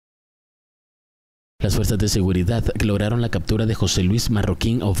Las fuerzas de seguridad lograron la captura de José Luis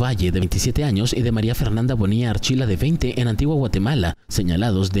Marroquín Ovalle, de 27 años, y de María Fernanda Bonilla Archila, de 20, en Antigua Guatemala,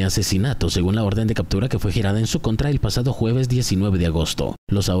 señalados de asesinato según la orden de captura que fue girada en su contra el pasado jueves 19 de agosto.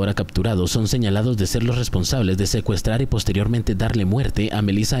 Los ahora capturados son señalados de ser los responsables de secuestrar y posteriormente darle muerte a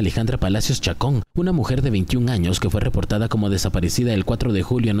Melissa Alejandra Palacios Chacón, una mujer de 21 años que fue reportada como desaparecida el 4 de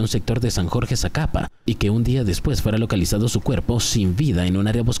julio en un sector de San Jorge, Zacapa, y que un día después fuera localizado su cuerpo sin vida en un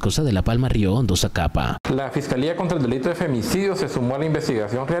área boscosa de La Palma, Río Hondo, Zacapa. La Fiscalía contra el Delito de Feminicidio se sumó a la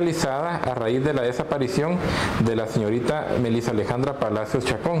investigación realizada a raíz de la desaparición de la señorita Melissa Alejandra Palacios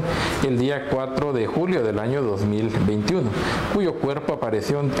Chacón el día 4 de julio del año 2021, cuyo cuerpo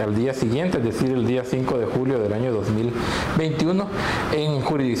apareció al día siguiente, es decir, el día 5 de julio del año 2021, en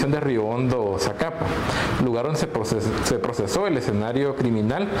jurisdicción de Río Hondo, Zacapa, lugar donde se procesó el escenario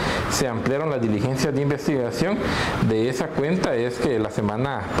criminal. Se ampliaron las diligencias de investigación. De esa cuenta es que la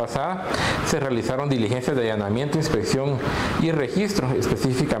semana pasada se realizaron diligencias de allanamiento, inspección y registro,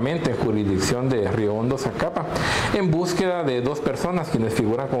 específicamente en jurisdicción de Río Hondo, Zacapa, en búsqueda de 2 personas quienes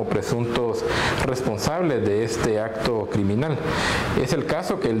figuran como presuntos responsables de este acto criminal. Es el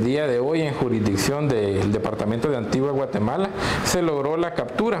caso que el día de hoy, en jurisdicción del departamento de Antigua Guatemala, se logró la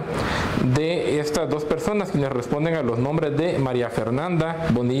captura de estas 2 personas quienes responden a los nombres de María Fernanda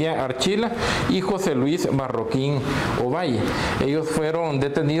Bonilla Archila y José Luis Marroquín Ovalle. Ellos fueron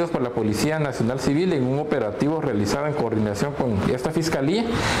detenidos por la Policía Nacional Civil en un operativo realizado en coordinación con esta fiscalía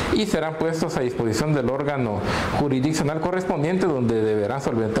y serán puestos a disposición del órgano jurisdiccional correspondiente, donde deberán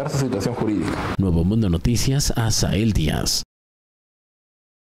solventar su situación jurídica. Nuevo Mundo Noticias, Asael Díaz.